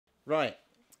Right,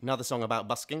 another song about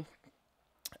busking.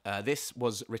 This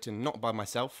was written not by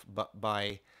myself, but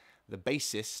by the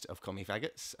bassist of Commie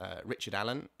Faggots, Richard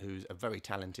Allen, who's a very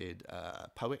talented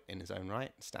poet in his own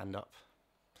right, stand-up.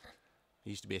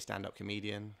 He used to be a stand-up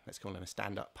comedian. Let's call him a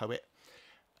stand-up poet.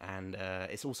 And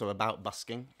it's also about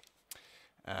busking.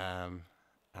 And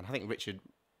I think Richard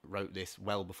wrote this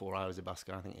well before I was a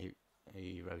busker. I think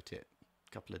he wrote it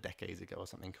a couple of decades ago or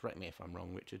something. Correct me if I'm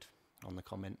wrong, Richard, on the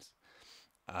comments.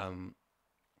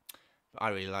 But I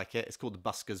really like it. It's called the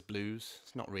Busker's Blues.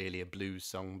 It's not really a blues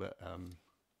song, but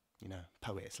you know,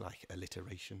 poets like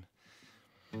alliteration.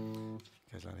 It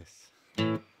goes like this.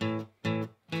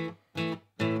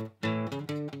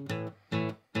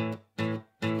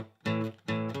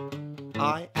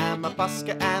 I am a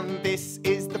busker and this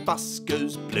is the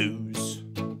Busker's Blues.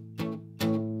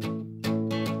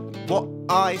 What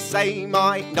I say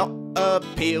might not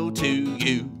appeal to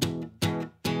you,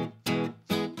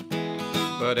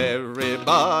 but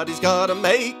everybody's gotta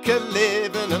make a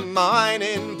living, and mine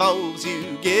involves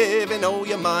you giving all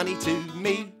your money to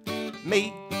me,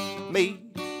 me, me,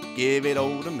 give it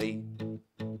all to me.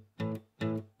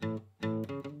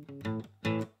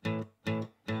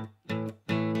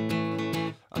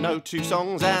 I know 2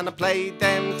 songs and I played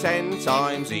them 10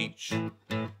 times each.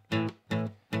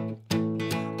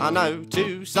 I know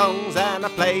 2 songs and I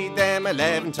played them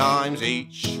 11 times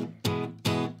each.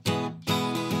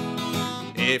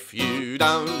 If you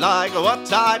don't like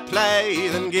what I play,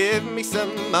 then give me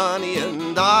some money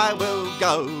and I will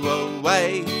go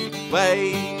away,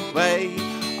 way, way.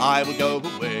 I will go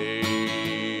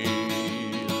away,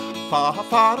 far,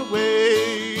 far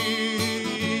away,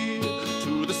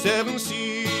 to the 7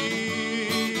 seas.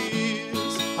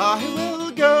 I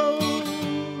will go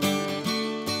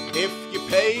if you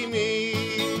pay me.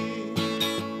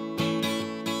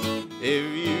 If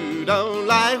you don't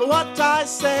like what I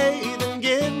say, then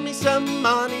give me some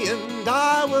money and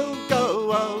I will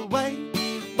go away,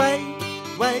 way,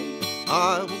 way,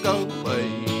 I will go away.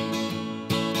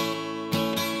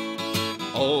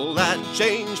 All that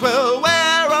change will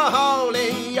wear a hole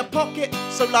in your pocket,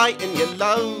 so lighten your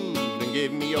load and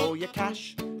give me all your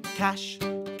cash, cash,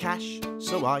 cash,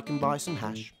 so I can buy some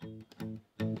hash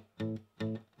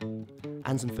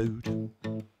and some food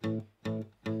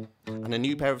and a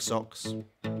new pair of socks.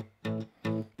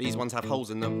 These ones have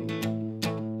holes in them.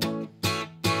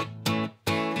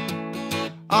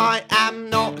 I am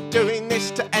not doing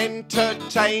this to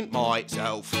entertain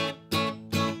myself.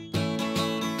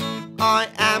 I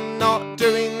am not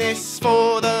doing this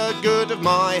for the good of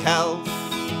my health.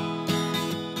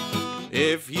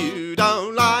 If you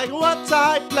don't like what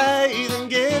I play, then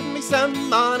give me some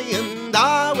money and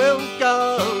I will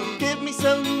go. Give me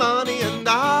some money and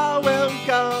I will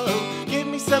go. Give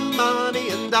me some money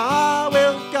and I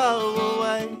will go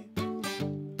away.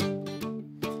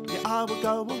 Yeah, I will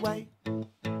go away.